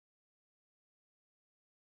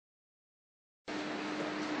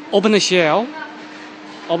Open the shell.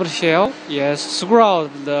 Open the shell. Yes. Screw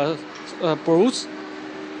out the bolts.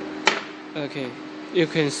 Okay, you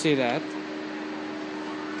can see that.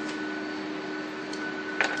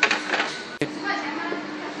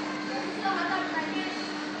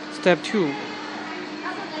 Step 2.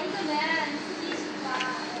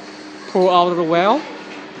 Pull out the well.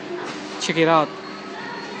 Check it out.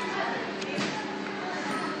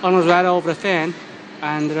 On the right of the fan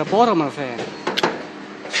and the bottom of the fan.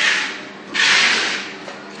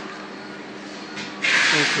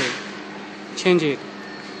 Okay, change it.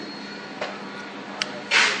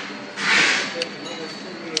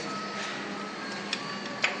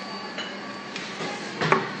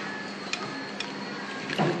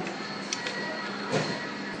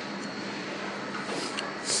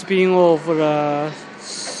 Spin off the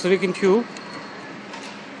silicon tube.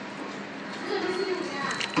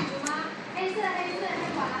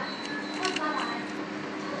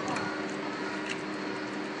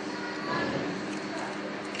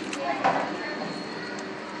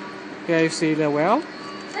 Here you see the well.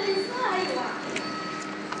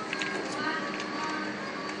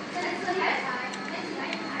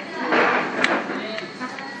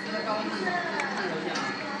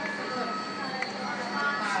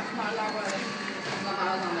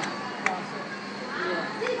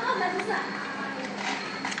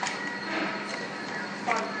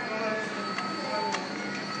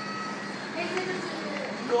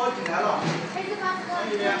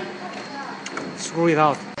 Screw it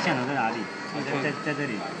out. 线头在哪里？在这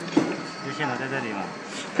里，就线头在这里嘛。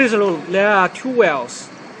 Please look, there are 2 wells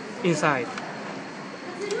inside.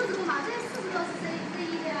 是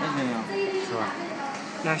吧？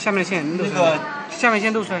来，下面的线露出来，下面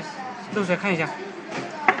线露出来看一下。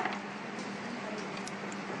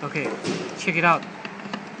Okay, check it out.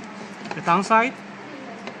 The downside.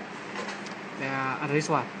 There, and this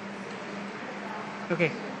one. Okay.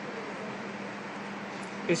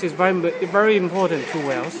 This is very important 2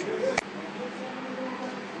 wells.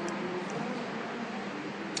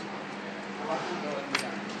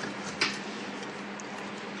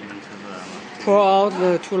 Pour out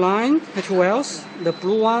the 2 wells, the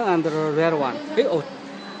blue one and the red one. Oh,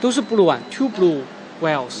 都是 blue one, 2 blue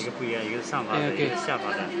wells. 一个不一样，一个是上发的，一个是下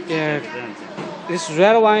发的。 Yeah. This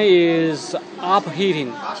red one is up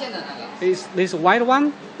heating. This white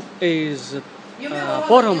one is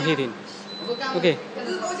bottom heating. Okay.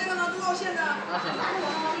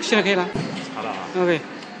 现在可以了。好了啊。Okay.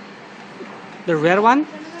 The red one,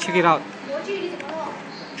 check it out.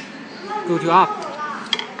 Go to up,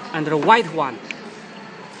 and the white one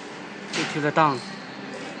go to the down.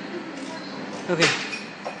 Okay.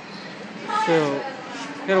 So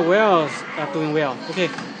your wells are doing well. Okay.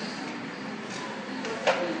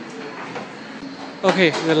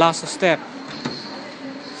 Okay, the last step.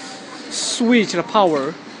 Switch the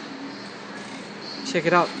power. Check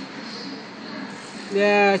it out.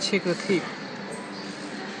 Yeah, check the tip.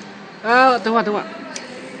 等会儿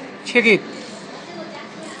check it.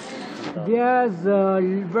 There's a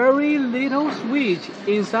very little switch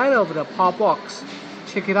inside of the power box.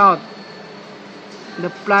 Check it out. The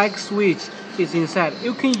black switch is inside.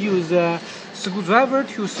 You can use a screwdriver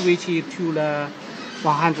to switch it to the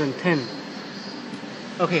 110.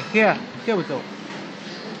 Okay, here we go.